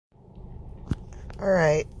All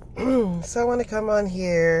right. So I want to come on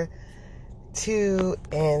here to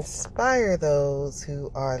inspire those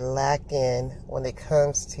who are lacking when it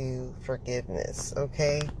comes to forgiveness,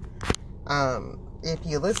 okay? If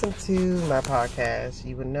you listen to my podcast,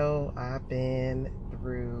 you would know I've been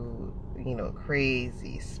through,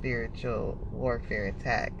 crazy spiritual warfare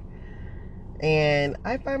attack. And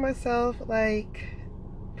I find myself like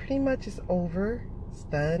pretty much it's over. It's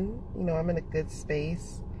done. I'm in a good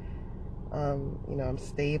space. I'm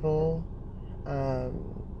stable.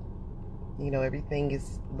 Everything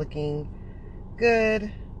is looking good.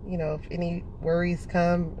 If any worries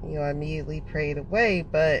come, I immediately pray it away.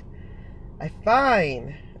 But I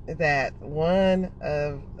find that one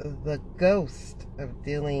of the ghosts of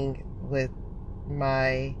dealing with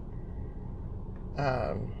my,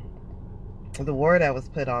 the word that was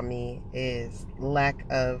put on me is lack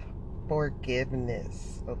of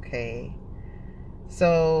forgiveness, okay?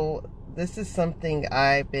 So this is something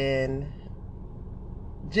I've been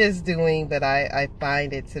just doing, but I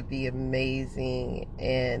find it to be amazing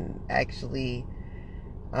and actually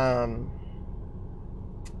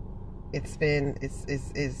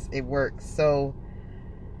it works. So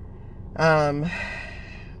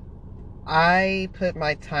I put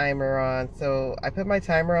my timer on. So I put my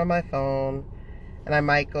timer on my phone and I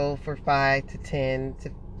might go for 5 to 10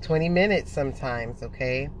 to 20 minutes sometimes,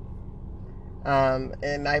 okay?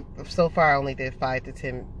 And I so far I only did 5 to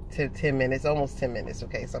 10 minutes, almost 10 minutes,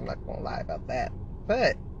 okay? So I'm not gonna lie about that.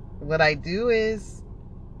 But what I do is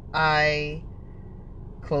I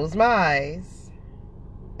close my eyes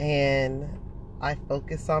and I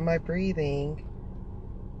focus on my breathing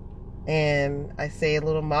and I say a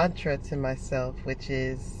little mantra to myself, which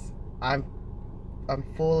is I'm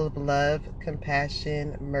full of love,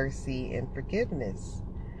 compassion, mercy, and forgiveness.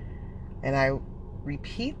 And I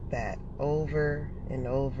repeat that over and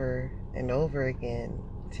over and over again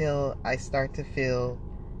till I start to feel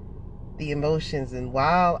the emotions. And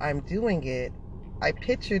while I'm doing it, I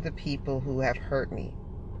picture the people who have hurt me.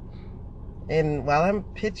 And while I'm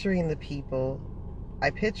picturing the people,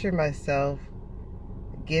 I picture myself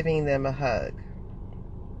giving them a hug.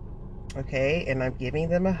 Okay? And I'm giving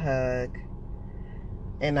them a hug.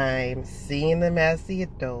 And I'm seeing them as the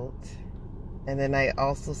adult. And then I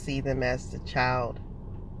also see them as the child.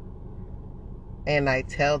 And I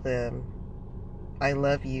tell them, I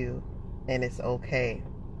love you and it's okay.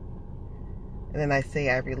 And then I say,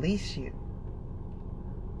 I release you.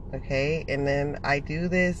 Okay? And then I do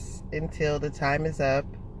this until the time is up.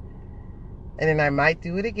 And then I might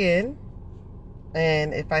do it again.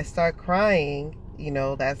 And if I start crying,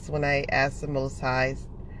 that's when I ask the Most High,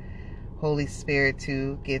 Holy Spirit,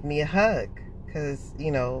 to give me a hug. Because,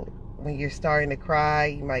 when you're starting to cry,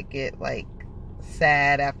 you might get like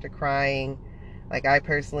sad after crying. Like I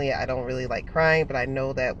don't really like crying, but I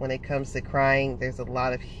know that when it comes to crying, there's a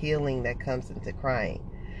lot of healing that comes into crying.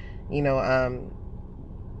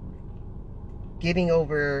 Getting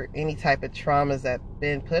over any type of traumas that have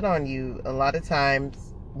been put on you, a lot of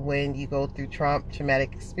times when you go through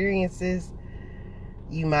traumatic experiences,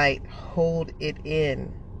 you might hold it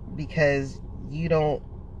in because you don't,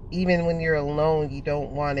 even when you're alone, you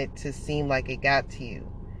don't want it to seem like it got to you.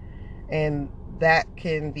 And that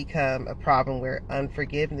can become a problem where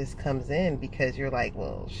unforgiveness comes in because you're like,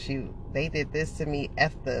 well, shoot, they did this to me,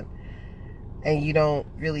 F them. And you don't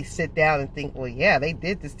really sit down and think, well, yeah, they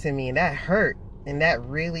did this to me and that hurt. And that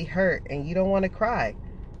really hurt. And you don't want to cry.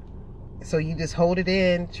 So you just hold it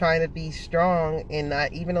in, trying to be strong, and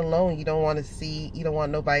not even alone. You don't want to see, you don't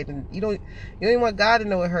want nobody to, you don't even want God to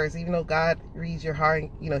know it hurts, even though God reads your heart,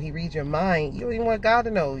 He reads your mind. You don't even want God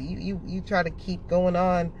to know. You try to keep going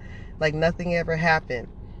on like nothing ever happened.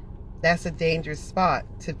 That's a dangerous spot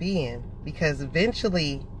to be in because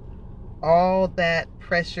eventually all that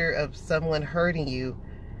pressure of someone hurting you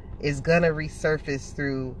is gonna resurface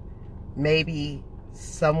through maybe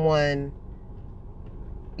someone,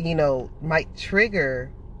 might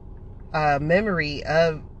trigger a memory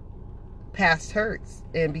of past hurts.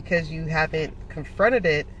 And because you haven't confronted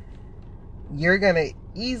it, you're going to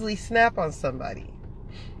easily snap on somebody.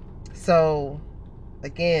 So,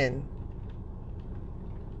 again,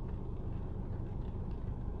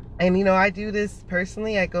 and I do this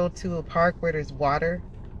personally. I go to a park where there's water.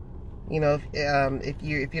 If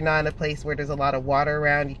you're not in a place where there's a lot of water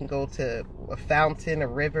around, you can go to a fountain, a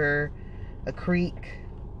river, a creek.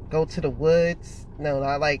 Go to the woods. No,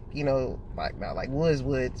 not like, not like woods,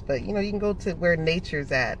 but, you can go to where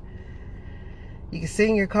nature's at. You can sit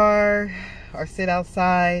in your car or sit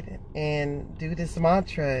outside and do this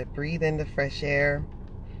mantra, breathe in the fresh air,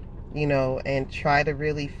 and try to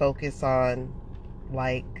really focus on,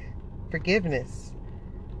 like, forgiveness.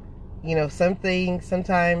 You know,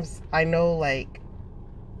 sometimes I know like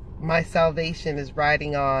my salvation is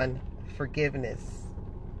riding on forgiveness.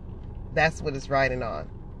 That's what it's riding on.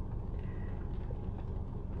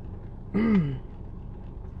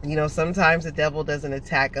 You know, sometimes the devil doesn't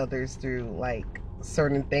attack others through like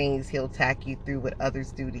certain things. He'll attack you through what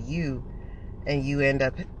others do to you, and you end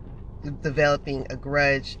up developing a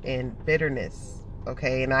grudge and bitterness.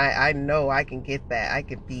 Okay, and I know I can get that. I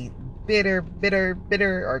could be bitter,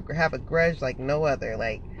 or have a grudge like no other.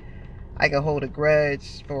 Like, I can hold a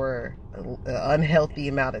grudge for an unhealthy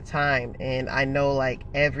amount of time, and I know like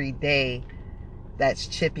every day that's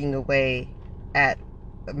chipping away at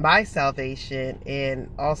my salvation, and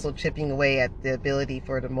also chipping away at the ability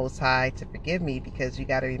for the Most High to forgive me, because you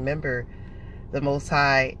got to remember, the Most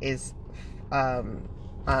High is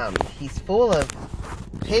he's full of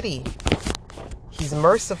pity. He's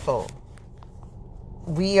merciful.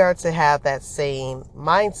 We are to have that same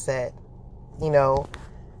mindset, you know.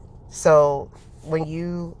 So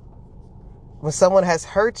when someone has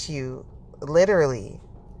hurt you, literally,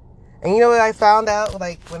 and you know what I found out,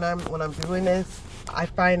 like when I'm doing this, I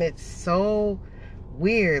find it so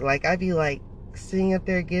weird. Like, I'd be like sitting up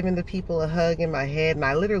there giving the people a hug in my head, and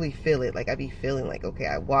I literally feel it. Like, I'd be feeling like, okay,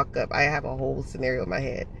 I walk up, I have a whole scenario in my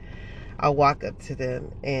head. I'll walk up to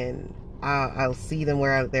them, and I'll see them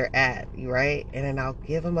where they're at, right? And then I'll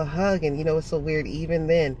give them a hug. And you know, it's so weird. Even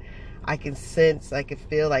then, I can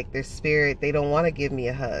feel like their spirit. They don't want to give me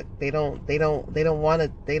a hug. They don't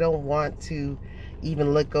want to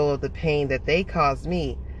even let go of the pain that they caused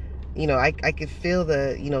me. You know, I could feel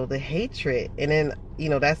the hatred. And then,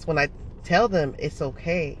 that's when I tell them it's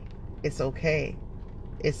okay. It's okay.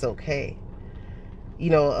 It's okay.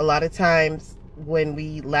 You know, a lot of times when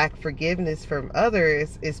we lack forgiveness from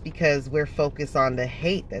others, it's because we're focused on the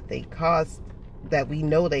hate that they caused, that we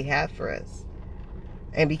know they have for us.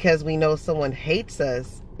 And because we know someone hates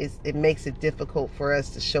us, it makes it difficult for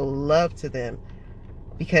us to show love to them.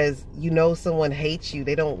 Because someone hates you,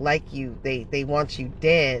 they don't like you, they want you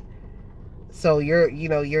dead. So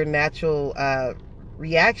your natural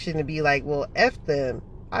reaction to be like, well, F them.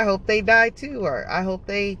 I hope they die too, or I hope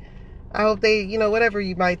they, whatever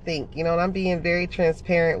you might think, and I'm being very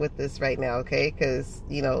transparent with this right now, okay? Because,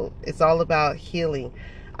 it's all about healing.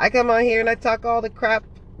 I come on here and I talk all the crap,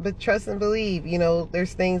 but trust and believe,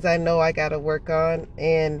 there's things I know I got to work on,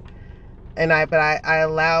 but I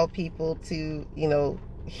allow people to,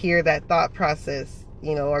 hear that thought process,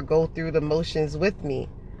 or go through the motions with me.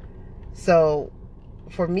 So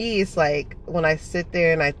for me, it's like when I sit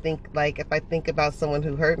there and I think, like, if I think about someone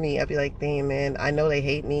who hurt me, I'd be like, damn, man, I know they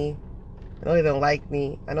hate me. I know they don't like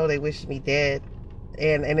me. I know they wish me dead.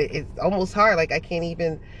 And it's almost hard. Like, I can't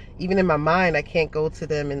even in my mind, I can't go to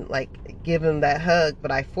them and like give them that hug,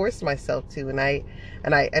 but I force myself to. And I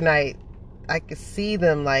could see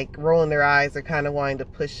them like rolling their eyes, or kind of wanting to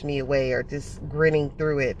push me away, or just grinning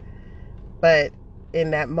through it. But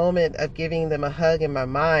in that moment of giving them a hug in my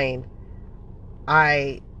mind,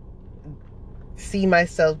 I see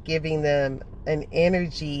myself giving them an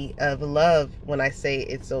energy of love when I say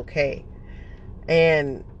it's okay.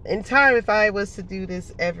 And in time, if I was to do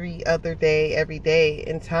this every other day, every day,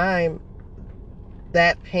 in time,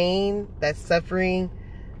 that pain, that suffering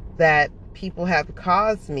that people have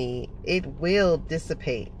caused me, it will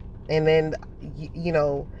dissipate. And then,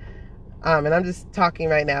 and I'm just talking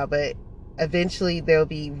right now, but eventually there'll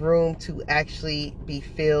be room to actually be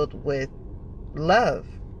filled with love,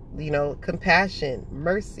 compassion,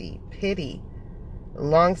 mercy, pity,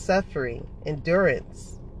 long suffering,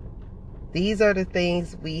 endurance. These are the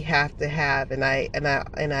things we have to have. And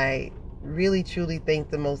I really truly thank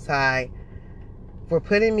the Most High for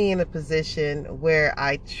putting me in a position where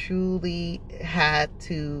I truly had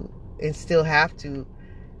to, and still have to,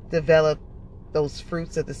 develop those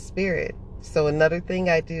fruits of the Spirit. So another thing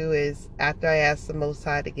I do is, after I ask the Most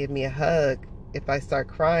High to give me a hug, if I start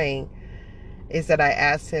crying, is that I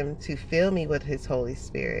ask Him to fill me with His Holy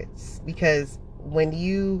Spirit. Because when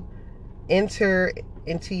you enter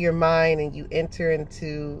into your mind and you enter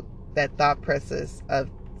into that thought process of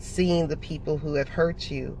seeing the people who have hurt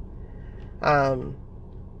you,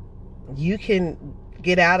 you can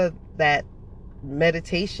get out of that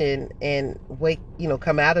meditation and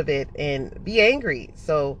come out of it and be angry.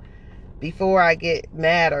 So before I get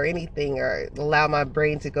mad or anything, or allow my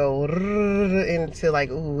brain to go into like,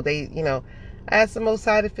 ooh, I ask the Most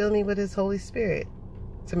High to fill me with His Holy Spirit,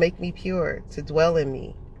 to make me pure, to dwell in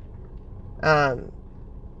me.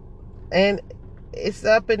 And it's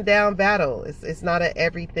up and down battle. It's not a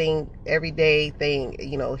everyday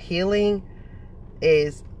thing. Healing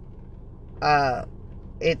is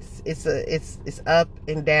it's up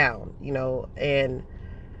and down, and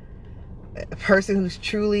a person who's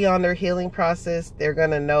truly on their healing process, they're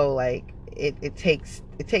gonna know, like, it takes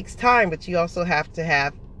time, but you also have to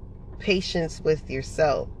have patience with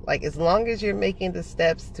yourself. Like, as long as you're making the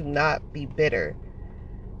steps to not be bitter,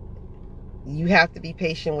 you have to be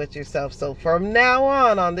patient with yourself. So from now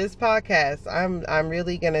on this podcast, I'm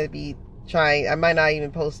really gonna be trying. I might not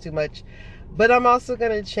even post too much, but I'm also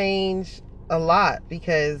gonna change a lot,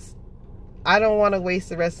 because I don't want to waste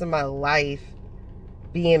the rest of my life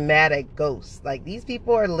being mad at ghosts. Like, these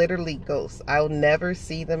people are literally ghosts. I'll never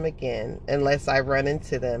see them again unless I run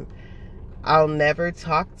into them. I'll never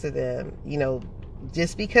talk to them.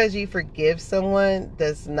 Just because you forgive someone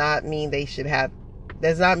does not mean you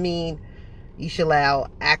should allow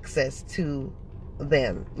access to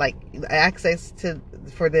them, like access to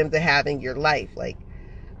for them to have in your life. Like,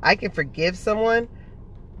 I can forgive someone,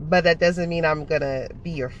 but that doesn't mean I'm gonna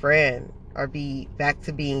be your friend or be back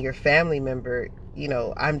to being your family member.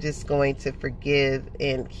 I'm just going to forgive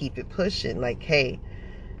and keep it pushing. Like, hey,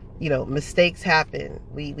 mistakes happen.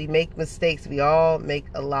 We make mistakes. We all make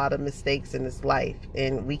a lot of mistakes in this life,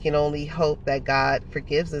 and we can only hope that God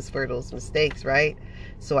forgives us for those mistakes, right?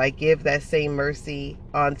 So I give that same mercy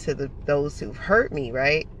onto those who've hurt me,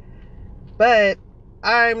 right? But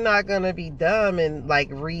I'm not gonna be dumb and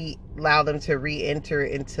like allow them to re-enter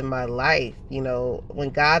into my life. When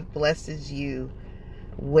God blesses you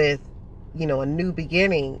with a new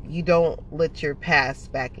beginning, you don't let your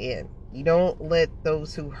past back in. You don't let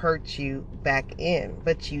those who hurt you back in,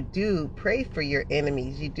 but you do pray for your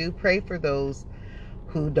enemies. You do pray for those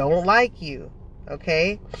who don't like you,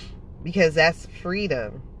 okay? Because that's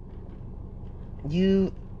freedom.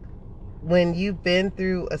 When you've been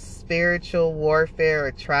through a spiritual warfare,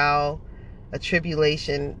 a trial, a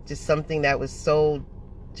tribulation, just something that was so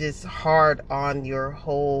just hard on your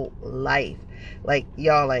whole life, like,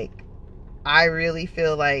 y'all, like, I really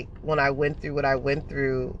feel like when I went through what I went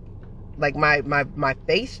through, like, my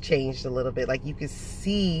face changed a little bit. Like, you could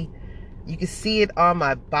see it on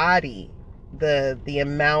my body, the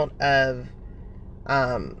amount of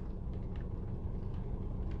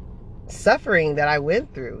suffering that I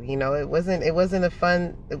went through. It was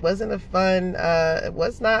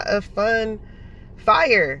not a fun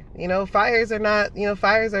fire. Fires are not,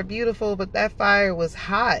 fires are beautiful, but that fire was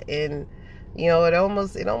hot, and it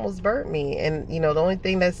almost burnt me. And the only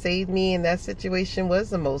thing that saved me in that situation was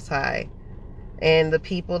the Most High and the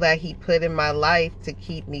people that He put in my life to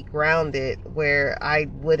keep me grounded, where I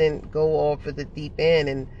wouldn't go over the deep end.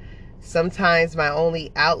 And sometimes my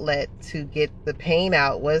only outlet to get the pain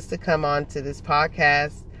out was to come on to this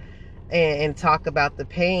podcast and talk about the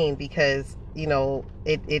pain, because I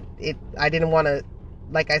didn't want to,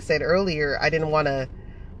 like I said earlier, I didn't want to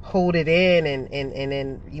hold it in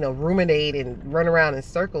and ruminate and run around in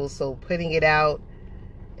circles. So putting it out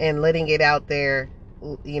and letting it out there,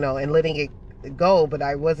 and letting it go, but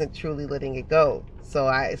I wasn't truly letting it go.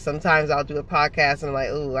 So sometimes I'll do a podcast and I'm like,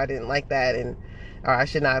 oh, I didn't like that, or I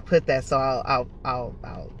should not have put that, so I'll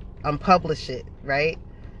unpublish it, right?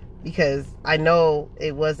 Because I know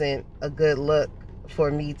it wasn't a good look for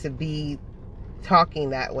me to be talking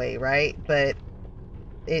that way, right? But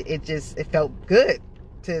it felt good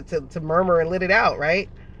to murmur and let it out, right?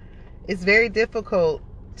 It's very difficult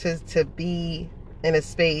to be in a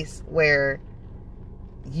space where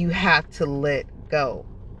you have to let go.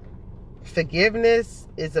 Forgiveness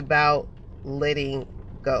is about letting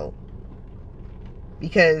go.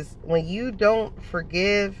 Because when you don't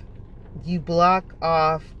forgive, you block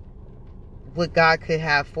off what God could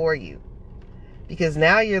have for you. Because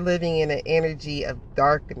now you're living in an energy of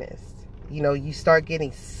darkness. You start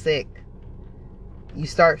getting sick. You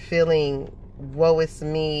start feeling, woe is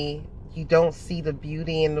me. You don't see the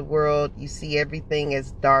beauty in the world. You see everything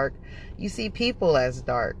as dark. You see people as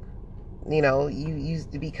dark. You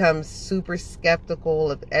become super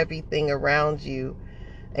skeptical of everything around you,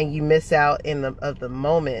 and you miss out of the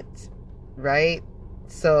moment, right?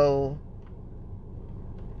 So,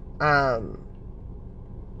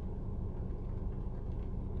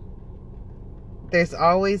 there's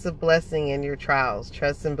always a blessing in your trials.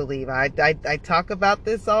 Trust and believe. I talk about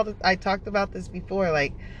this I talked about this before.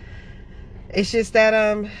 Like, it's just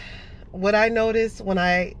that what I notice when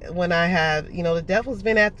I have, the devil's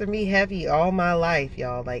been after me heavy all my life,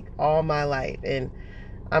 y'all, like all my life. And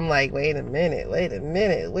I'm like, wait a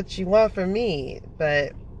minute, what you want from me?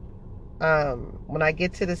 But when I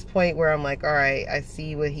get to this point where I'm like, all right, I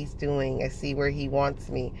see what he's doing. I see where he wants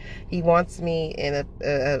me. He wants me in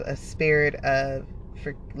a spirit of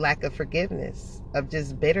lack of forgiveness, of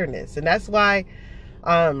just bitterness. And that's why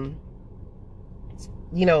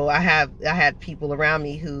I had people around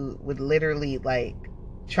me who would literally like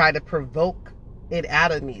try to provoke it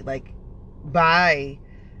out of me, like by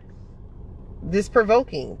this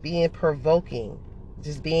being provoking,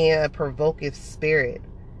 just being a provocative spirit.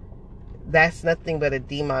 That's nothing but a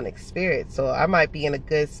demonic spirit. So I might be in a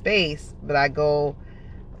good space, but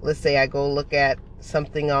let's say I go look at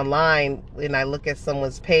something online and I look at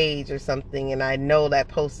someone's page or something, and I know that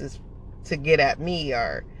post is to get at me,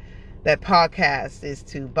 or that podcast is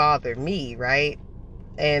to bother me, right?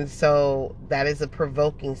 And so that is a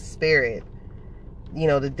provoking spirit.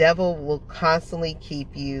 The devil will constantly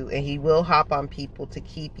keep you, and he will hop on people to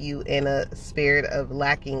keep you in a spirit of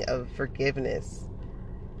lacking of forgiveness.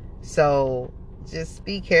 So just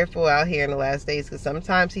be careful out here in the last days, because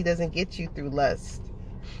sometimes he doesn't get you through lust.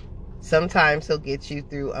 Sometimes he'll get you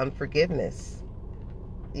through unforgiveness.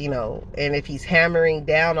 And if he's hammering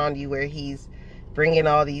down on you, where he's bringing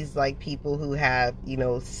all these like people who have,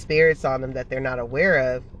 spirits on them that they're not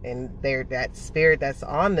aware of, and that spirit that's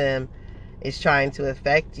on them is trying to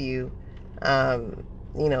affect you, that's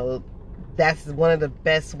one of the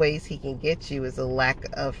best ways he can get you, is a lack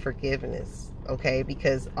of forgiveness. Okay,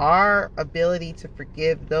 because our ability to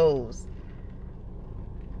forgive those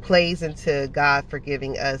plays into God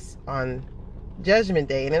forgiving us on Judgment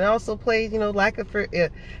Day. And it also plays, lack of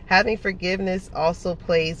having forgiveness also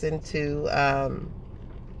plays into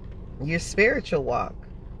your spiritual walk.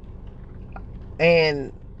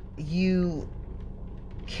 And you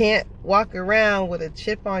can't walk around with a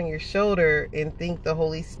chip on your shoulder and think the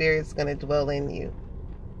Holy Spirit's going to dwell in you.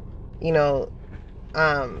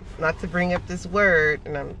 Not to bring up this word,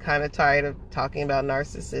 and I'm kind of tired of talking about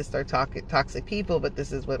narcissists or toxic people, but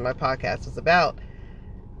this is what my podcast was about.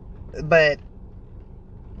 But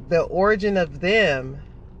the origin of them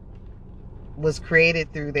was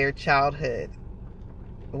created through their childhood,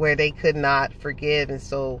 where they could not forgive, and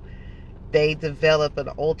so they develop an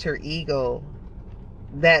alter ego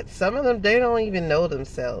that some of them, they don't even know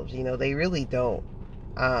themselves. They really don't.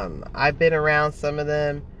 I've been around some of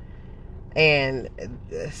them, and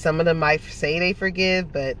some of them might say they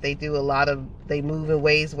forgive, but they move in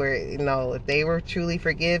ways where, if they were truly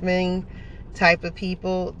forgiving type of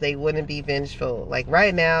people, they wouldn't be vengeful. Like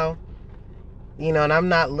right now, and I'm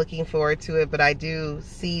not looking forward to it, but I do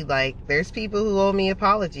see, like, there's people who owe me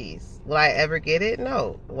apologies. Will I ever get it?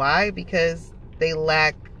 No. Why? Because they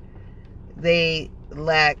lack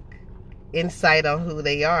insight on who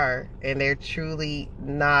they are, and they're truly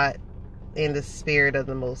not in the spirit of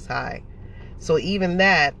the Most High. So even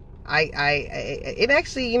that, it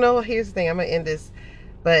actually, here's the thing, I'm gonna end this,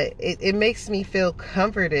 but it makes me feel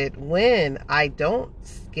comforted when I don't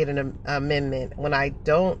get an amendment, when I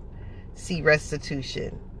don't see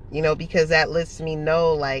restitution, because that lets me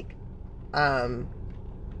know, like, I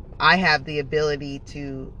have the ability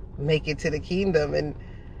to make it to the kingdom, and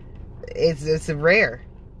it's rare,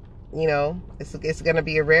 it's gonna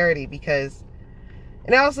be a rarity, because,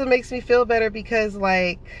 and it also makes me feel better because,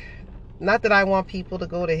 like, not that I want people to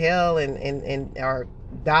go to hell and or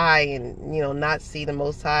die and, not see the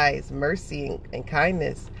Most High's mercy and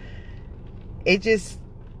kindness. It just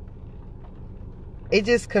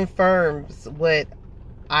confirms what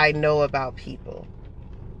I know about people.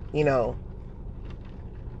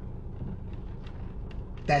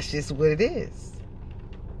 That's just what it is.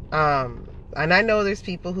 And I know there's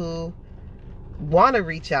people who want to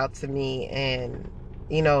reach out to me and,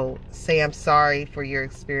 say, I'm sorry for your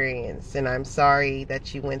experience, and I'm sorry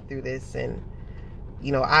that you went through this, and,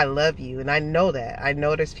 I love you. And I know that. I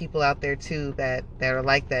know there's people out there too that are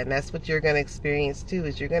like that. And that's what you're going to experience too,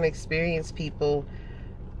 is you're going to experience people,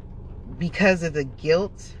 because of the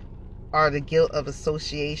guilt or the guilt of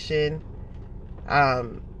association.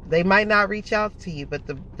 They might not reach out to you, but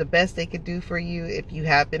the best they could do for you, if you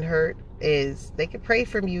have been hurt, is they could pray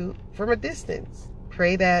from you from a distance.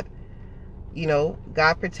 Pray that,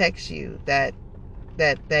 God protects you, that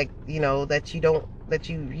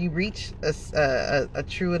you reach a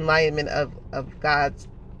true enlightenment of God's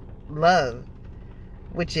love,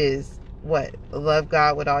 which is what? Love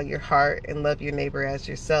God with all your heart and love your neighbor as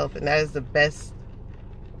yourself. And that is the best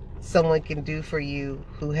someone can do for you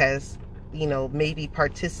who has, maybe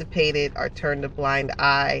participated or turned a blind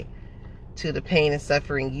eye to the pain and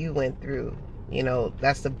suffering you went through.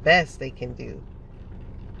 That's the best they can do.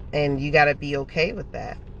 And you got to be okay with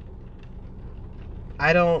that.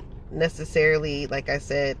 I don't necessarily, like I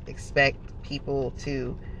said, expect people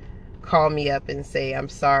to call me up and say, I'm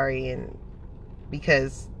sorry, and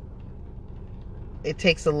because it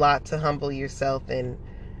takes a lot to humble yourself and,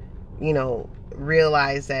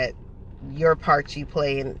 realize that your part you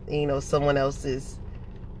play in, someone else's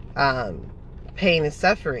pain and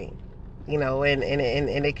suffering, you know, and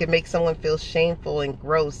it can make someone feel shameful and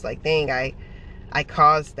gross, like, dang, I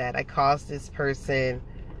caused that. I caused this person,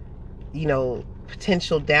 you know,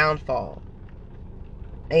 potential downfall.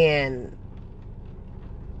 And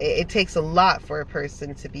it takes a lot for a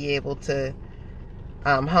person to be able to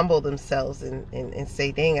humble themselves and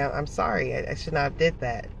say, dang, I'm sorry, I should not have did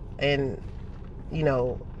that. And, you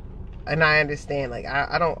know, and I understand, like,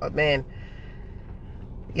 I don't, man,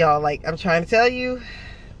 y'all, like, I'm trying to tell you,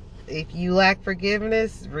 if you lack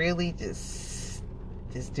forgiveness, really just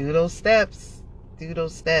do those steps. Do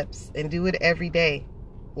those steps and do it every day.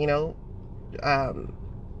 You know,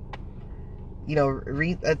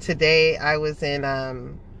 today I was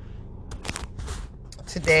in,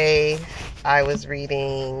 today I was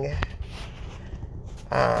reading,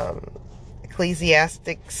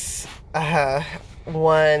 Ecclesiastes,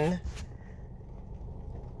 1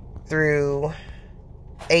 through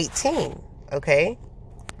 18. Okay.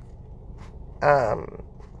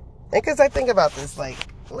 Because I think about this, like,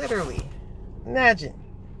 literally, imagine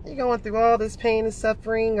you're going through all this pain and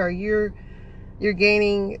suffering, or you're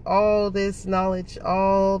gaining all this knowledge,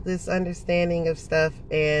 all this understanding of stuff,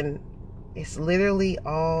 and it's literally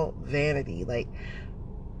all vanity. Like,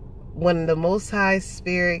 when the Most High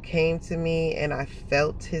Spirit came to me and I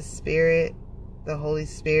felt His Spirit, the Holy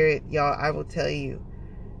Spirit, y'all, I will tell you,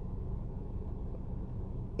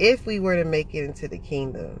 if we were to make it into the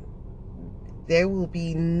kingdom, there will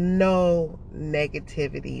be no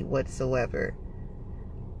negativity whatsoever.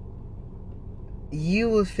 You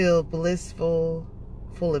will feel blissful,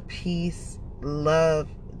 full of peace, love,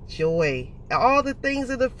 joy. All the things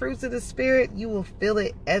of the fruits of the Spirit, you will feel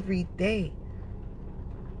it every day.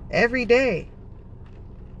 Every day.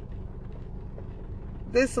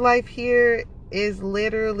 This life here is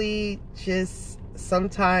literally just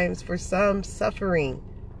sometimes for some suffering,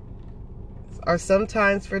 or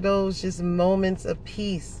sometimes for those just moments of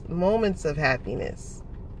peace, moments of happiness,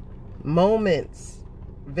 moments,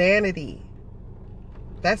 vanity.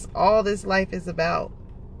 That's all this life is about.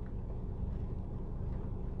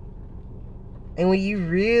 And when you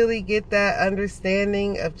really get that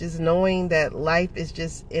understanding of just knowing that life is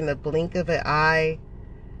just in a blink of an eye,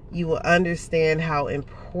 you will understand how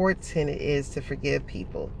important it is to forgive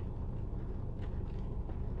people.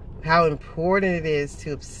 How important it is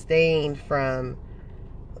to abstain from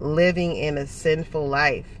living in a sinful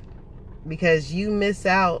life, because you miss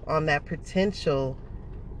out on that potential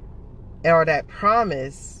or that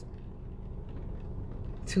promise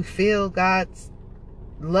to feel God's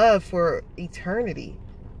love for eternity.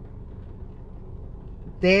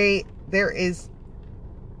 There is,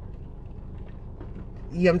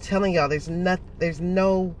 I'm telling y'all, there's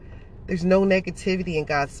no negativity in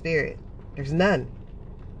God's Spirit. There's none.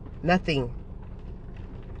 Nothing.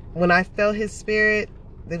 When I felt His Spirit,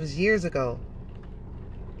 it was years ago.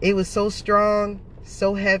 It was so strong,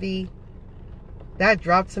 so heavy, that I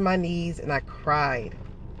dropped to my knees and I cried.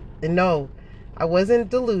 And no, I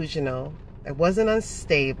wasn't delusional. I wasn't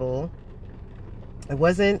unstable. I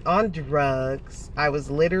wasn't on drugs. I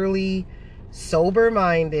was literally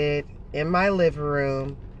sober-minded in my living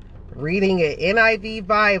room, reading an NIV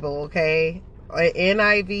Bible, okay? An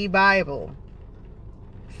NIV Bible.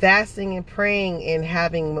 Fasting and praying and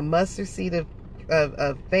having a mustard seed of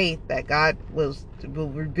faith that God will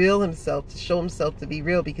reveal Himself, to show Himself to be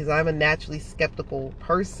real, because I'm a naturally skeptical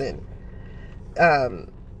person. And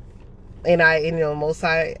Most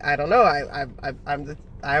High, I don't know.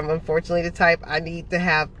 I'm unfortunately the type, I need to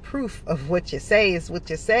have proof of what you say is what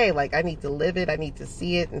you say. Like, I need to live it. I need to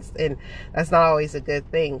see it. And that's not always a good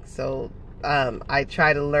thing. So, I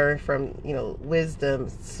try to learn from, wisdom,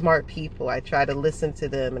 smart people. I try to listen to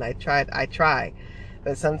them, and I try.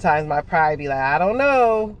 But sometimes my pride be like, I don't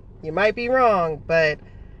know. You might be wrong. But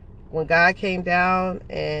when God came down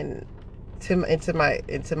and into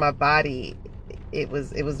my body, it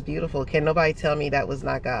was beautiful. Can nobody tell me that was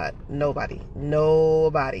not God? Nobody.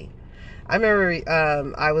 I remember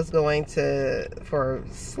I was going to, for a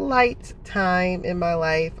slight time in my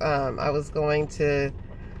life, I was going to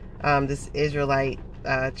this Israelite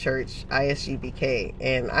church, ISUBK,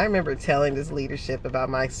 and I remember telling this leadership about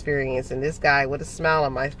my experience, and this guy with a smile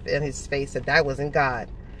on his face said that wasn't God.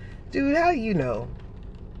 Dude, how you know?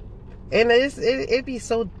 And it'd be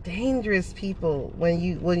so dangerous, people, when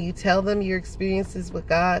you tell them your experiences with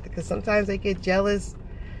God, because sometimes they get jealous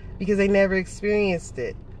because they never experienced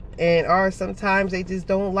it, or sometimes they just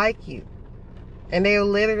don't like you, and they'll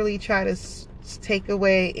literally try to take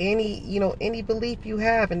away any belief you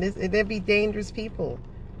have, and there'd be dangerous people,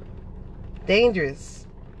 dangerous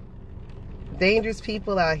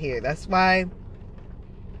people out here. That's why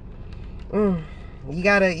Mm, you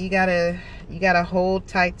gotta hold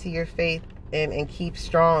tight to your faith and keep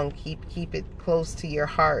strong. Keep it close to your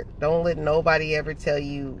heart. Don't let nobody ever tell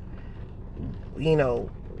you,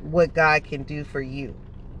 what God can do for you.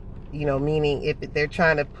 Meaning if they're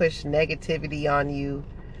trying to push negativity on you,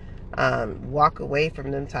 walk away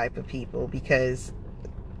from them type of people, because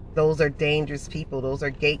those are dangerous people. Those are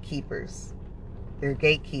gatekeepers. They're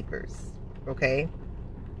gatekeepers. Okay.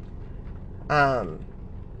 Um,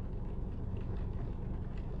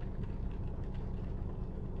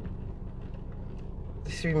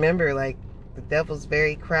 just remember, like, the devil's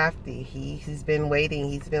very crafty. He's been waiting.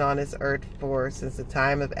 He's been on this earth since the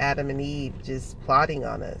time of Adam and Eve, just plotting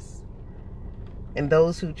on us. And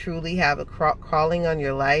those who truly have a calling on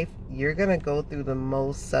your life, you're going to go through the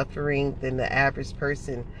most suffering than the average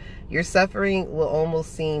person. Your suffering will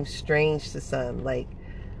almost seem strange to some. Like,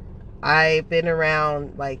 I've been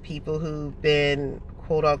around, like, people who've been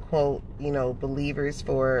quote unquote, believers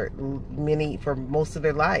for most of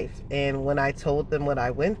their life. And when I told them what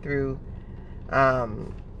I went through,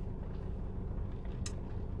 dang,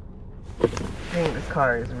 this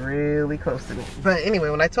car is really close to me. But anyway,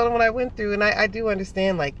 when I told them what I went through, and I do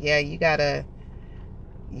understand, like, yeah, you gotta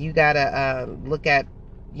look at,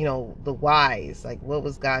 the whys. Like, what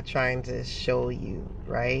was God trying to show you,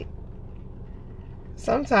 right?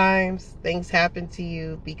 Sometimes things happen to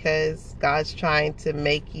you because God's trying to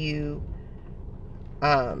make you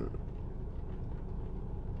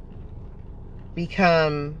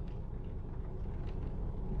become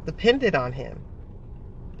dependent on Him.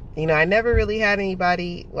 I never really had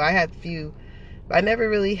anybody, well, I had a few, but I never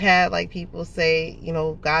really had, like, people say,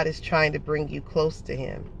 God is trying to bring you close to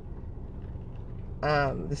Him.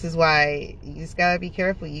 This is why you just gotta be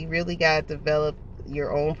careful. You really gotta develop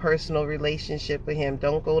your own personal relationship with Him.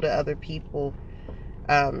 Don't go to other people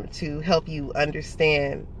to help you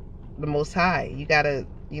understand the Most High. You gotta,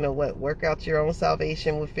 work out your own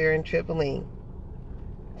salvation with fear and trembling.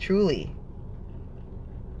 Truly.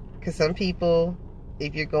 Because some people,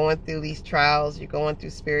 if you're going through these trials, you're going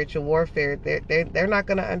through spiritual warfare, they're not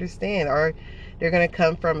going to understand, or they're going to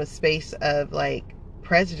come from a space of, like,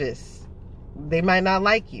 prejudice. They might not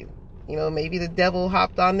like you. Maybe the devil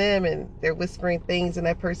hopped on them and they're whispering things in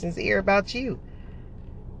that person's ear about you.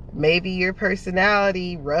 Maybe your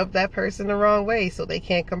personality rubbed that person the wrong way, so they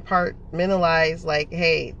can't compartmentalize, like,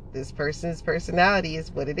 hey, this person's personality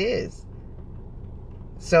is what it is.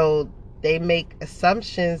 So they make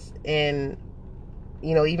assumptions and,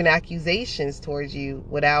 even accusations towards you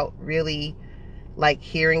without really, like,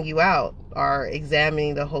 hearing you out or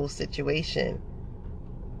examining the whole situation.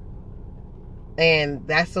 And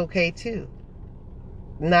that's okay too.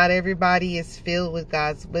 Not everybody is filled with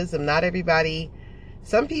God's wisdom. Not everybody.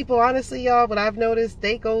 Some people, honestly, y'all, what I've noticed,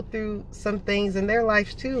 they go through some things in their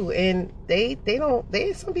life too, and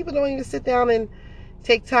some people don't even sit down and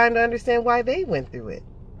take time to understand why they went through it.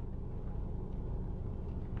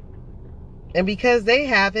 And because they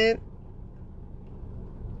haven't,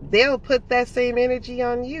 they'll put that same energy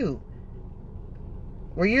on you,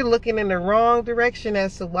 where you're looking in the wrong direction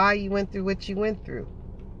as to why you went through what you went through.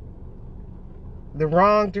 The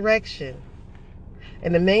wrong direction.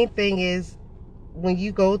 And the main thing is, when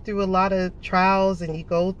you go through a lot of trials and you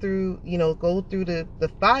go through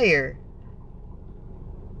the fire,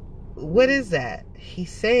 what is that?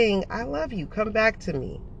 He's saying, I love you. Come back to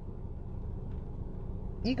me.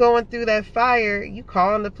 You going through that fire, you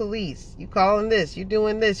calling the police, you calling this, you're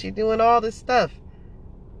doing all this stuff,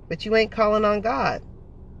 but you ain't calling on God.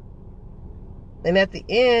 And at the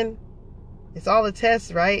end, it's all a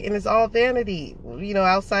test, right? And it's all vanity,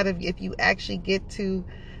 outside of if you actually get to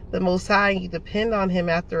the Most High and you depend on Him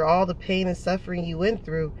after all the pain and suffering you went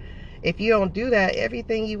through. If you don't do that,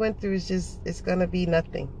 everything you went through it's going to be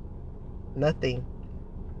nothing. Nothing.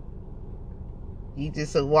 You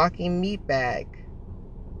just a walking meat bag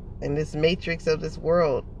in this matrix of this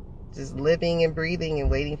world, just living and breathing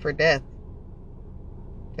and waiting for death.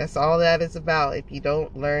 That's all that is about, if you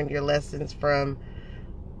don't learn your lessons from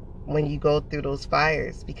when you go through those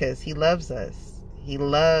fires, because He loves us. He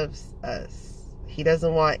loves us. He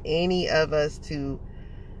doesn't want any of us to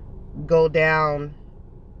go down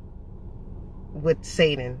with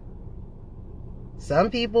Satan.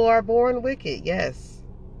 Some people are born wicked, yes.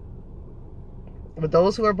 But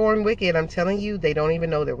those who are born wicked, I'm telling you, they don't even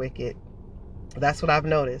know they're wicked. That's what I've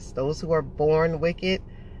noticed. Those who are born wicked,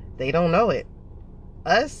 they don't know it.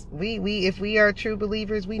 Us, if we are true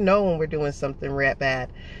believers, we know when we're doing something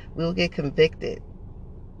bad. We'll get convicted.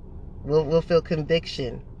 We'll feel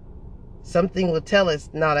conviction. Something will tell us,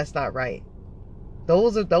 no, that's not right.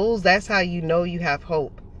 That's how you know you have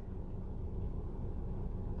hope.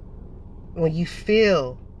 when you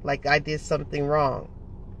feel like I did something wrong.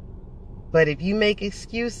 But if you make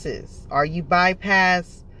excuses or you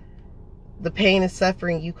bypass the pain and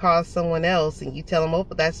suffering you cause someone else and you tell them, oh,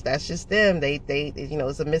 but that's just them. They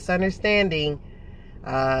it's a misunderstanding.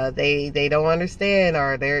 They don't understand,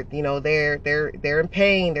 or they're in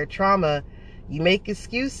pain, they're trauma. You make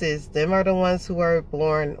excuses. Them are the ones who are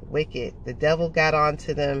born wicked. The devil got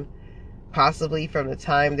onto them possibly from the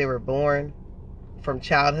time they were born, from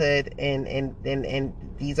childhood, and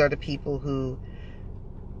these are the people who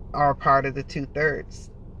are part of the 2/3.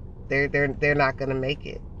 They're not going to make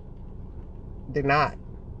it. They're not.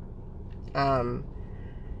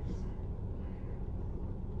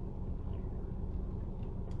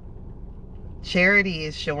 Charity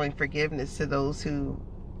is showing forgiveness to those who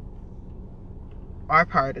are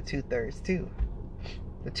part of 2/3 too.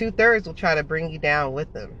 The 2/3 will try to bring you down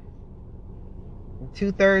with them.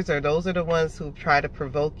 The 2/3 are the ones who try to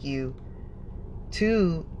provoke you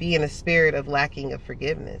to be in a spirit of lacking of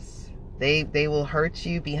forgiveness. They will hurt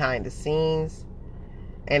you behind the scenes,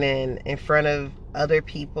 and in front of other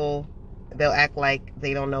people, they'll act like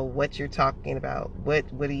they don't know what you're talking about. What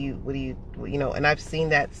do you and I've seen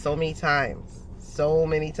that so many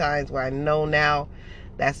times where I know now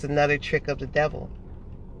that's another trick of the devil.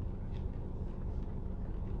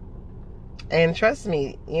 And trust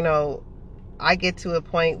me, I get to a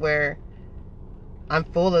point where I'm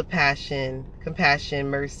full of passion, compassion,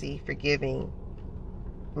 mercy, forgiving,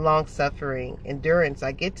 long suffering, endurance.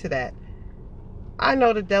 I get to that. I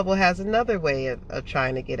know the devil has another way of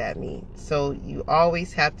trying to get at me. So you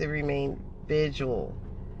always have to remain vigilant.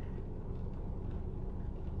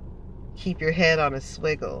 Keep your head on a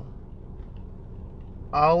swiggle.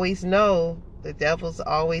 Always know the devil's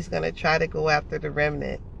always going to try to go after the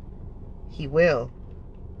remnant. He will.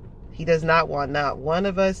 He does not want not one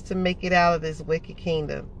of us to make it out of this wicked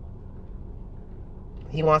kingdom.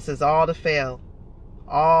 He wants us all to fail.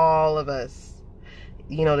 All of us.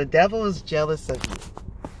 The devil is jealous of you.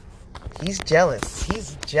 He's jealous.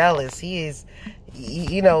 He's jealous. He is,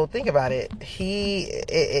 think about it.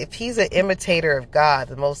 If he's an imitator of God,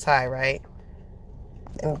 the Most High, right?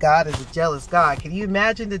 And God is a jealous God. Can you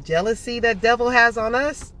imagine the jealousy that devil has on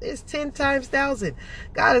us? It's 10 times 1,000.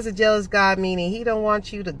 God is a jealous God, meaning he don't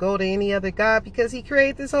want you to go to any other God because he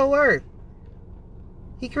created this whole earth.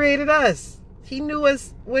 He created us. He knew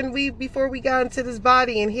us before we got into this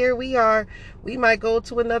body, and here we are. We might go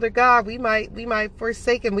to another God. We might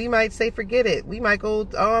forsake him. We might say, forget it. We might go,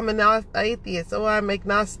 oh, I'm an atheist. Oh, I'm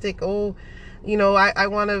agnostic. Oh, I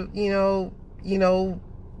want to,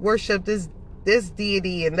 worship this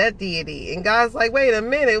deity and that deity. And God's like, wait a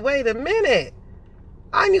minute.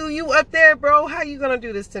 I knew you up there, bro. How you going to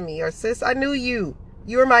do this to me? Or sis, I knew you.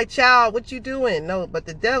 You were my child. What you doing? No, but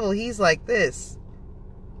the devil, he's like this.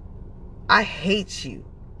 I hate you.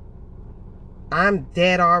 I'm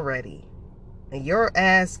dead already. And your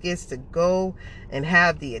ass gets to go and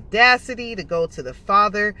have the audacity to go to the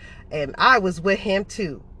Father. And I was with him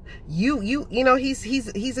too.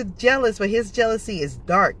 He's a jealous, but his jealousy is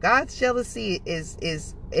dark. God's jealousy is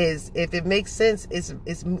if it makes sense,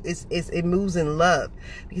 it moves in love,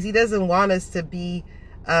 because he doesn't want us to be,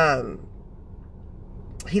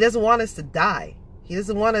 he doesn't want us to die. He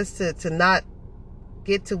doesn't want us to not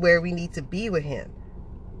get to where we need to be with him.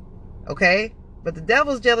 Okay? But the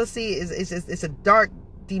devil's jealousy is a dark,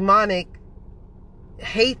 demonic,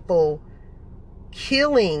 hateful,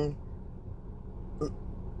 killing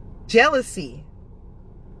jealousy.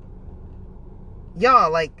 Y'all,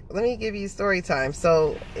 let me give you story time.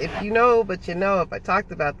 So if you know, but if I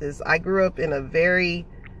talked about this, I grew up in a very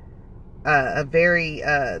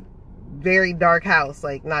very dark house.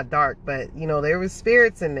 Not dark, but there was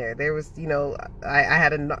spirits in there. There was, I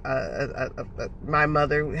had my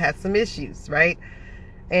mother had some issues, right?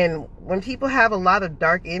 And when people have a lot of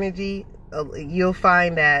dark energy, you'll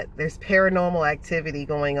find that there's paranormal activity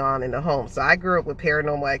going on in the home. So I grew up with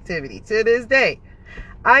paranormal activity. To this day,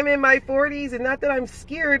 I'm in my 40s, and not that I'm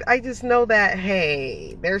scared. I just know that,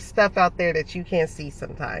 hey, there's stuff out there that you can't see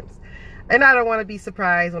sometimes. And I don't want to be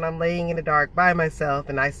surprised when I'm laying in the dark by myself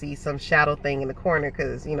and I see some shadow thing in the corner,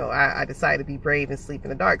 because, I decided to be brave and sleep in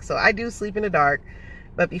the dark. So I do sleep in the dark.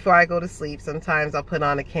 But before I go to sleep, sometimes I'll put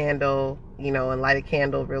on a candle, and light a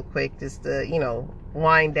candle real quick, just to,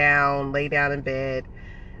 wind down, lay down in bed,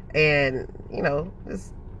 and,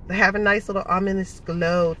 just have a nice little ominous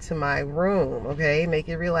glow to my room, okay? Make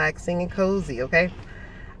it relaxing and cozy, okay?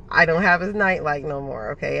 I don't have a nightlight no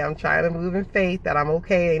more, okay? I'm trying to move in faith that I'm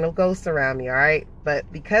okay. Ain't no ghosts around me, all right?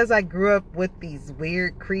 But because I grew up with these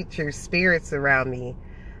weird creatures, spirits around me,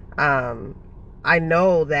 I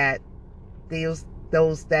know that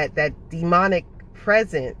that demonic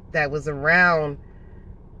presence that was around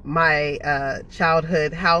my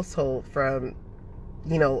childhood household. From,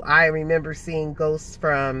 I remember seeing ghosts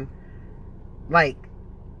from, like,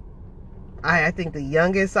 I think the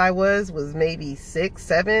youngest I was maybe 6,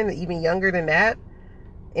 7, even younger than that.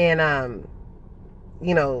 And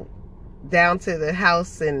down to the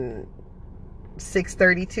house in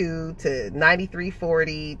 632 to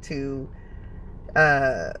 9340 to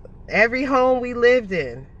every home we lived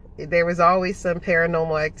in, there was always some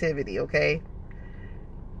paranormal activity, okay?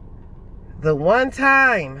 The one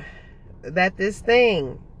time that this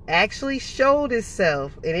thing actually showed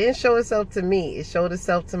itself, it didn't show itself to me, it showed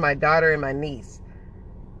itself to my daughter and my niece.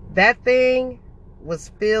 That thing was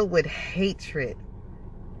filled with hatred.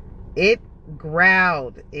 It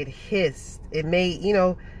growled, it hissed, it made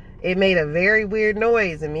a very weird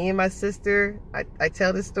noise. And me and my sister, I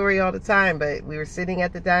tell this story all the time, but we were sitting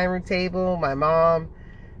at the dining room table, my mom,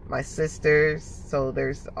 my sisters, so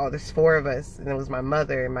there's 4 of us, and it was my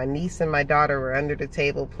mother, and my niece and my daughter were under the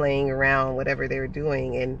table playing around, whatever they were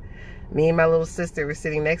doing, and me and my little sister were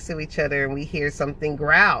sitting next to each other, and we hear something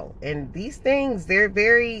growl. And these things, they're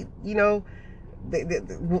very, I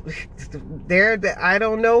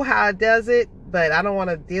don't know how it does it, but I don't want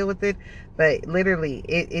to deal with it. But literally,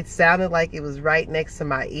 it sounded like it was right next to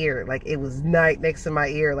my ear. Like, it was right next to my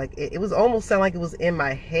ear. Like, it was almost sound like it was in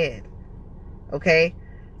my head. Okay?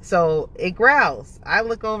 So, it growls. I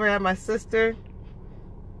look over at my sister.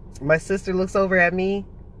 My sister looks over at me.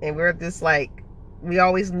 And we're just like, we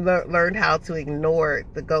always learned how to ignore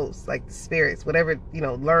the ghosts, like the spirits, whatever,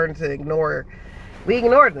 learn to ignore. We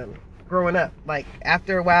ignored them growing up. Like,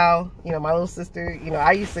 after a while, my little sister,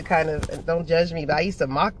 I used to kind of, don't judge me, but I used to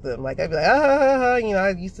mock them. Like, I'd be like, I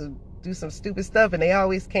used to do some stupid stuff, and they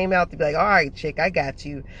always came out to be like, all right, chick, I got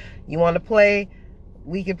you. You want to play?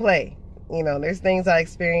 We can play. There's things I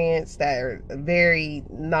experienced that are very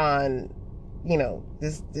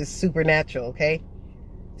this supernatural, okay?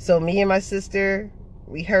 So me and my sister,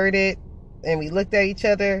 we heard it, and we looked at each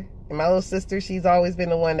other. And my little sister, she's always been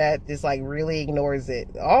the one that just like really ignores it.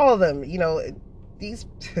 All of them, these.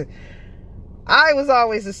 I was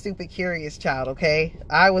always a stupid, curious child, okay?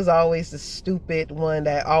 I was always the stupid one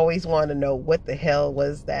that always wanted to know what the hell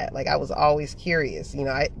was that. Like, I was always curious,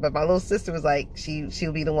 but my little sister was like,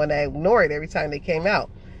 she'll be the one that ignored it every time they came out.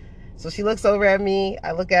 So she looks over at me,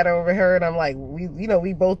 I look at her over her, and I'm like,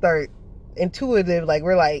 we both are intuitive, like,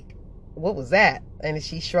 we're like, what was that? And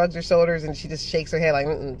she shrugs her shoulders and she just shakes her head like,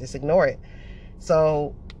 just ignore it.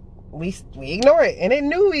 So we ignore it, and it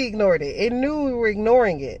knew we ignored it. It knew we were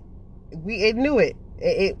ignoring it. It knew it.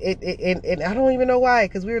 And I don't even know why,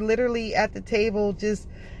 because we were literally at the table just,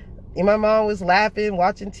 and my mom was laughing,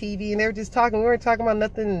 watching TV, and they were just talking. We weren't talking about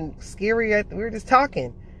nothing scary. We were just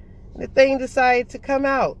talking. And the thing decided to come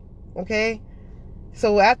out. Okay.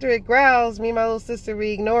 So after it growls, me and my little sister,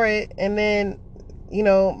 we ignore it, and then,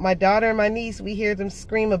 my daughter and my niece, we hear them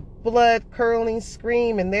scream a blood-curdling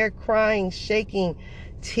scream, and they're crying, shaking,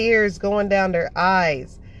 tears going down their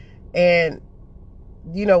eyes. And,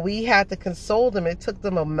 we had to console them. It took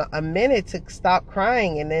them a minute to stop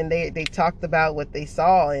crying, and then they talked about what they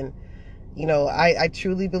saw. And, I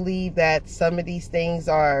truly believe that some of these things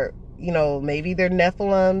are, maybe they're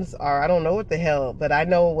Nephilims, or I don't know what the hell, but I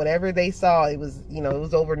know whatever they saw, it was, it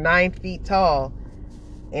was over 9 feet tall,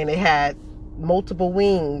 and it had multiple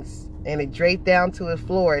wings, and it draped down to the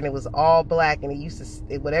floor, and it was all black, and it used to,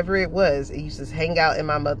 whatever it was, it used to hang out in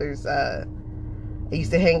my mother's,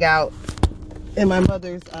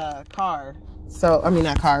 car. So, I mean,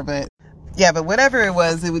 not car, but yeah, but whatever it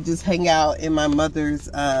was, it would just hang out in my mother's,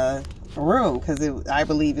 room, because I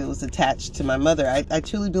believe it was attached to my mother. I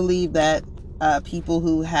truly believe that, people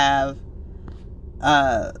who have,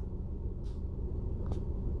 what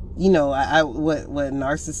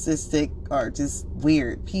narcissistic or just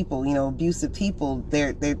weird people, abusive people,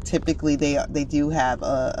 they're typically, they do have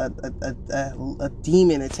a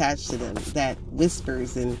demon attached to them that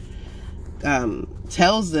whispers and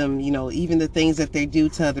tells them, even the things that they do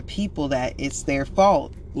to other people, that it's their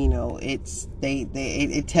fault. It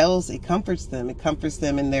comforts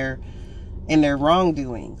them in their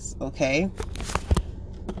wrongdoings. Okay.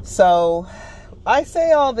 So I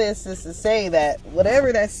say all this is to say that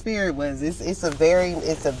whatever that spirit was, it's a very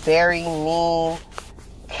mean,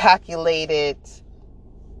 calculated,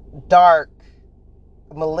 dark,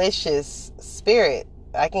 malicious spirit.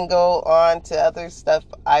 I can go on to other stuff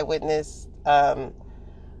I witnessed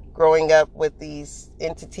growing up with these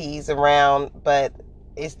entities around, but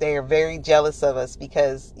they're very jealous of us,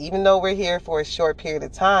 because even though we're here for a short period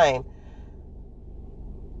of time,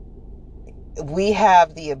 we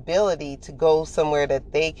have the ability to go somewhere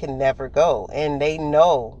that they can never go. And they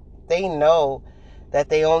know that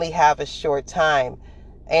they only have a short time.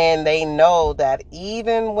 And they know that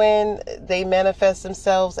even when they manifest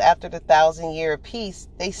themselves after the 1,000-year peace,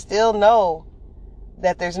 they still know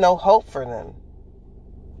that there's no hope for them.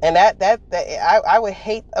 And I would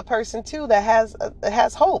hate a person too that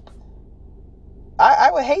has hope. I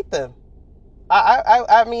would hate them.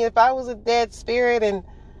 I mean, if I was a dead spirit, and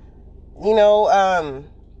you know,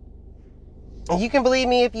 you can believe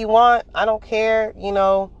me if you want. I don't care. You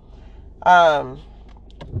know,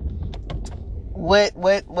 what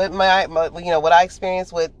what I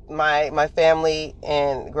experienced with my family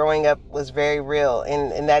and growing up was very real,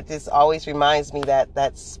 and that just always reminds me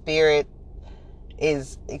that spirit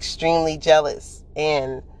is extremely jealous,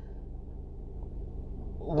 and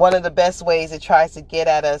one of the best ways it tries to get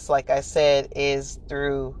at us, like I said, is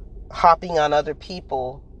through hopping on other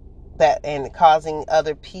people and causing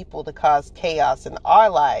other people to cause chaos in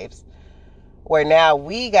our lives, where now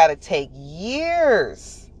we got to take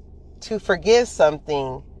years to forgive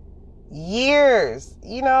something. Years.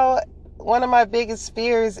 You know, one of my biggest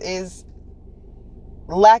fears is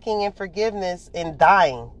lacking in forgiveness and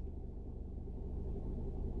dying.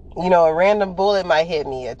 You know, a random bullet might hit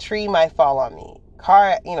me, a tree might fall on me,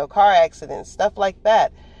 car accidents, stuff like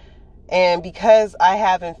that. And because I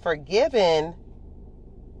haven't forgiven,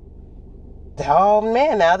 oh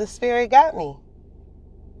man, now the spirit got me.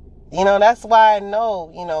 You know, that's why I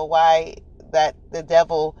know, why that the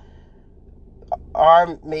devil,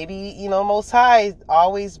 or maybe, Most High,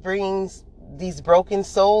 always brings these broken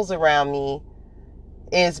souls around me,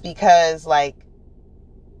 is because, like,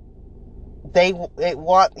 they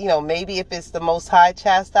want, maybe if it's the Most High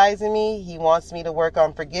chastising me, he wants me to work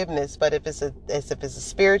on forgiveness. But if it's a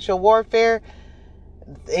spiritual warfare,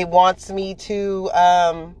 it wants me to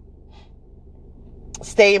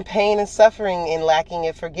stay in pain and suffering and lacking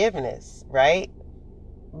in forgiveness, right?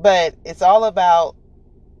 But it's all about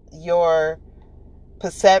your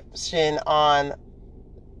perception on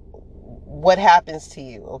what happens to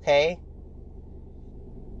you, okay?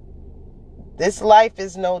 This life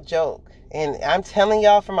is no joke. And I'm telling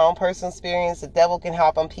y'all from my own personal experience, the devil can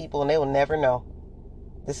hop on people and they will never know.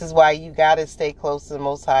 This is why you gotta stay close to the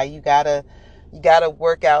Most High. You gotta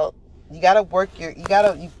work out. You gotta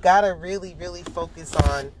really, really focus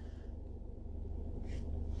on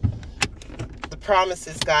the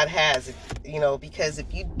promises God has. Because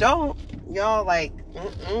if you don't, y'all, like,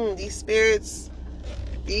 these spirits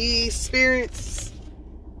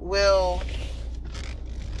will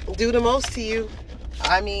do the most to you.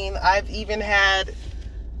 I mean, I even had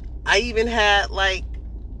like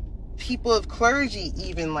people of clergy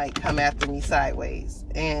even like come after me sideways,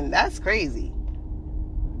 and that's crazy.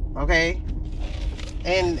 Okay,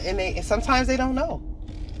 and sometimes they don't know.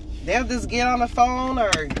 They'll just get on the phone or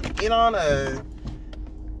get on a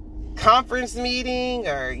conference meeting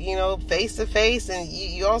or face to face, and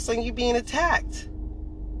you all of a sudden you're being attacked,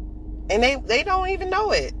 and they don't even know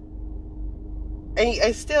it.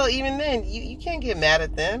 And still, even then, you can't get mad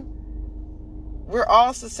at them. We're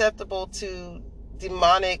all susceptible to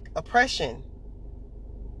demonic oppression.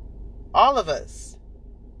 All of us.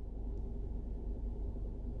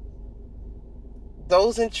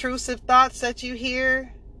 Those intrusive thoughts that you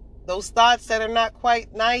hear, those thoughts that are not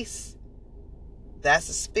quite nice, that's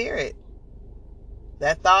a spirit.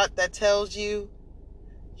 That thought that tells you,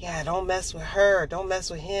 yeah, don't mess with her, don't mess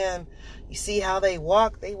with him. You see how they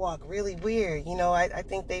walk really weird. I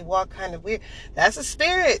think they walk kind of weird. That's a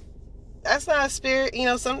spirit. That's not a spirit,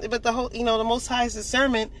 but the whole, the Most High's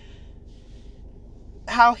discernment,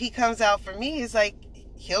 how he comes out for me is like,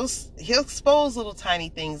 he'll expose little tiny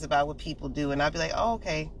things about what people do, and I'll be like, oh,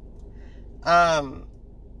 okay.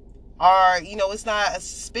 Or, it's not a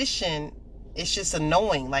suspicion, it's just a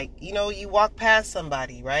knowing. Like, you walk past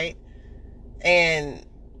somebody, right? And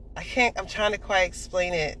I'm trying to quite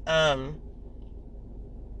explain it.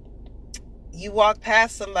 You walk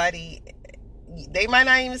past somebody, they might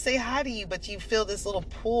not even say hi to you, but you feel this little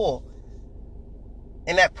pull.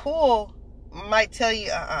 And that pull might tell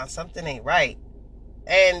you, something ain't right.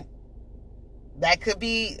 And that could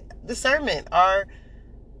be discernment, or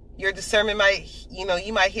your discernment might, you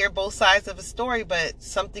might hear both sides of a story, but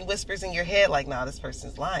something whispers in your head like, nah, this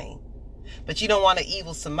person's lying. But you don't want an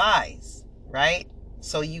evil surmise, right?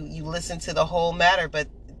 So you listen to the whole matter, but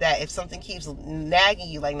that if something keeps nagging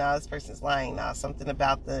you like, nah, this person's lying, nah, something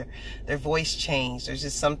about their voice changed, there's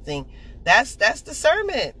just something, that's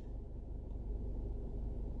discernment.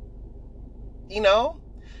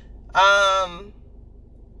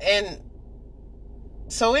 And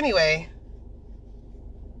so anyway,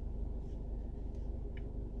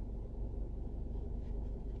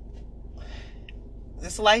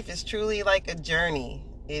 this life is truly like a journey.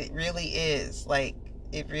 It really is. Like,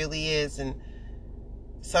 it really is. And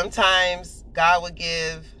sometimes God would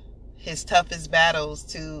give his toughest battles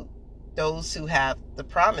to those who have the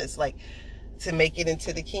promise, like to make it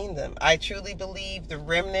into the kingdom. I truly believe the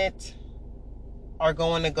remnant are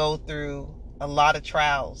going to go through a lot of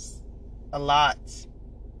trials, a lot,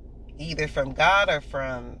 either from God or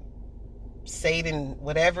from Satan,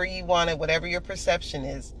 whatever you want it, whatever your perception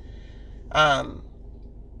is.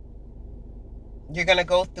 You're going to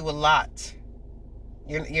go through a lot.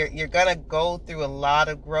 You're going to go through a lot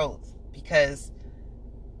of growth, because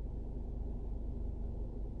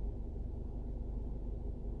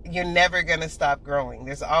you're never going to stop growing.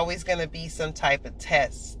 There's always going to be some type of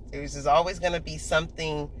test. There's always going to be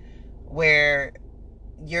something where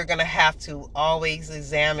you're going to have to always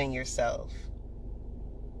examine yourself.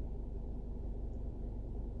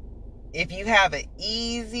 If you have an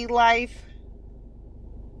easy life,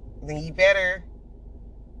 then you better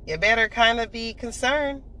kind of be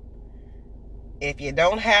concerned. If you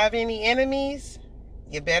don't have any enemies,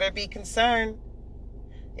 you better be concerned.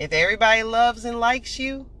 If everybody loves and likes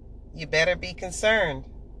you, you better be concerned.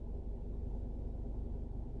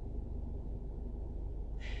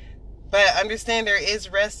 But understand, there is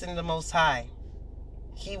rest in the Most High.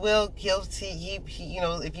 He'll see,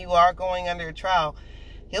 if you are going under a trial,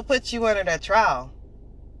 he'll put you under that trial,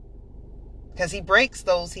 because he breaks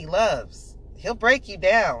those he loves. He'll break you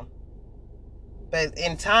down. But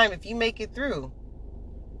in time, if you make it through,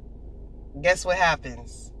 guess what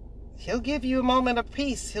happens? He'll give you a moment of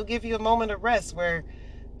peace. He'll give you a moment of rest where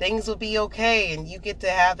things will be okay, and you get to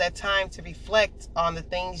have that time to reflect on the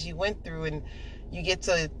things you went through, and you get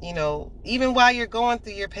to, even while you're going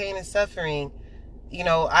through your pain and suffering,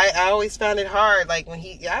 I always found it hard. Like when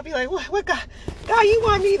I'd be like, what God, you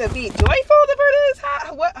want me to be joyful for this?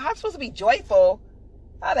 How I'm supposed to be joyful?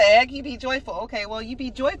 How the heck you be joyful? Okay, well, you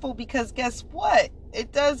be joyful because guess what?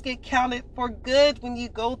 It does get counted for good when you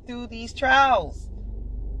go through these trials.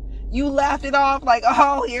 You laugh it off like,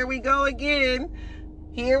 oh, here we go again.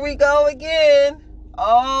 Here we go again.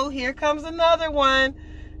 Oh, here comes another one.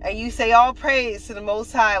 And you say all praise to the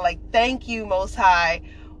Most High. Like, thank you, Most High.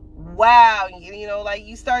 Wow. Like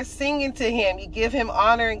you start singing to him. You give him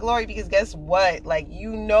honor and glory, because guess what? Like,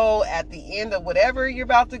 at the end of whatever you're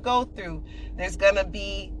about to go through, there's going to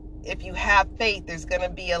be, if you have faith, there's going to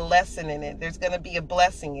be a lesson in it. There's going to be a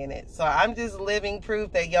blessing in it. So I'm just living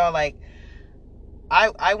proof that y'all, like,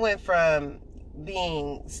 I went from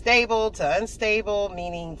being stable to unstable,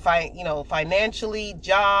 meaning, financially,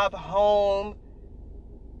 job, home,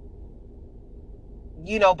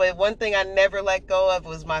 but one thing I never let go of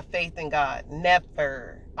was my faith in God.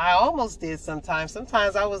 Never. I almost did sometimes.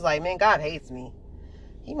 Sometimes I was like, man, God hates me.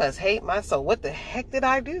 He must hate my soul. What the heck did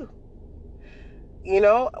I do?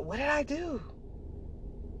 What did I do?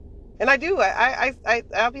 And I do.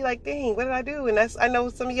 I'll be like, dang, what did I do? And I know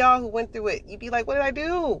some of y'all who went through it. You'd be like, what did I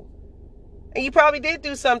do? And you probably did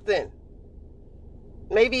do something.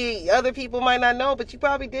 Maybe other people might not know, but you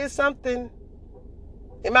probably did something.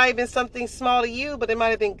 It might have been something small to you, but it might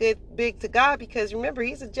have been big to God, because remember,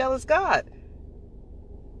 he's a jealous God.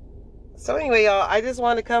 So anyway, y'all, I just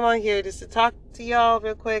wanted to come on here just to talk to y'all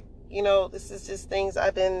real quick. This is just things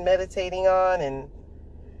I've been meditating on and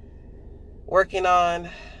working on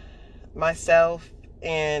myself.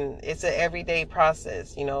 And it's an everyday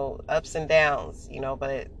process, ups and downs,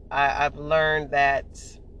 but I've learned that,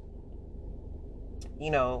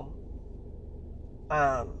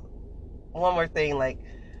 one more thing, like,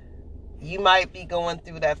 you might be going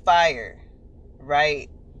through that fire, right?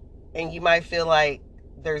 And you might feel like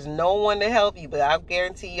there's no one to help you, but I'll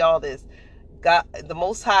guarantee y'all this. God, the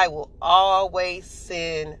Most High, will always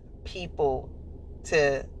send people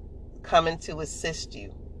to come in to assist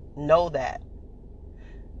you. Know that.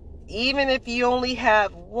 Even if you only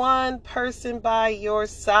have one person by your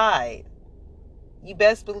side, you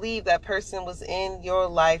best believe that person was in your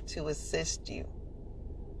life to assist you.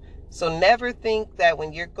 So never think that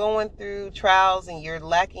when you're going through trials and you're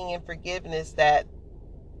lacking in forgiveness, that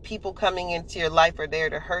people coming into your life are there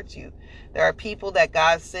to hurt you. There are people that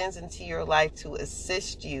God sends into your life to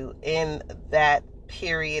assist you in that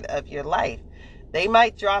period of your life. They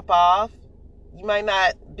might drop off. You might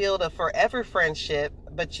not build a forever friendship,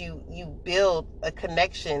 but you build a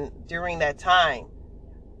connection during that time.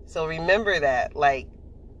 So remember that. Like,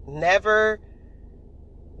 never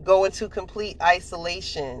go into complete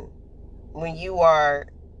isolation when you are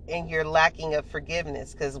in your lacking of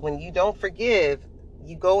forgiveness, because when you don't forgive,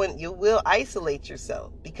 you go and you will isolate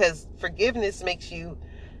yourself, because forgiveness makes you,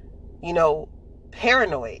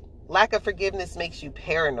 paranoid. Lack of forgiveness makes you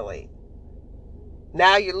paranoid.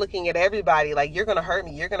 Now you're looking at everybody like, you're going to hurt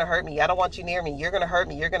me. You're going to hurt me. I don't want you near me. You're going to hurt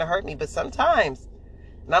me. You're going to hurt me. But sometimes,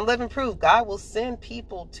 and I'm living proof, God will send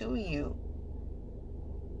people to you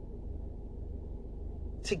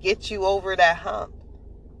to get you over that hump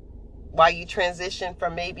while you transition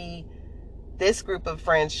from maybe this group of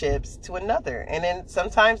friendships to another. And then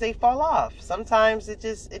sometimes they fall off. Sometimes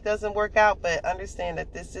it doesn't work out. But understand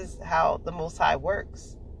that this is how the Most High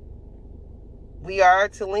works. We are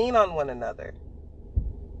to lean on one another.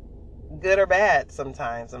 Good or bad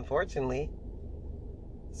sometimes, unfortunately.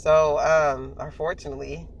 So, or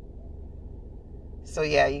fortunately. So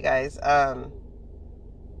yeah, you guys,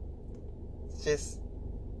 just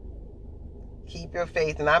keep your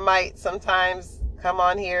faith. And I might sometimes come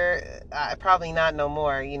on here, probably not no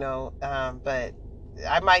more, but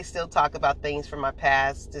I might still talk about things from my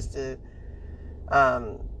past just to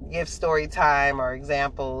give story time or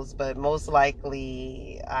examples, but most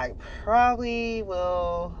likely I probably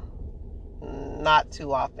will not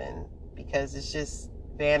too often, because it's just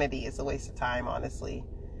vanity. It's a waste of time, honestly.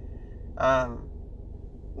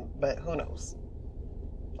 But who knows?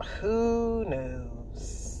 Who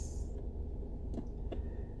knows?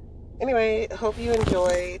 Anyway, hope you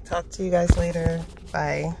enjoy. Talk to you guys later.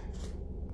 Bye.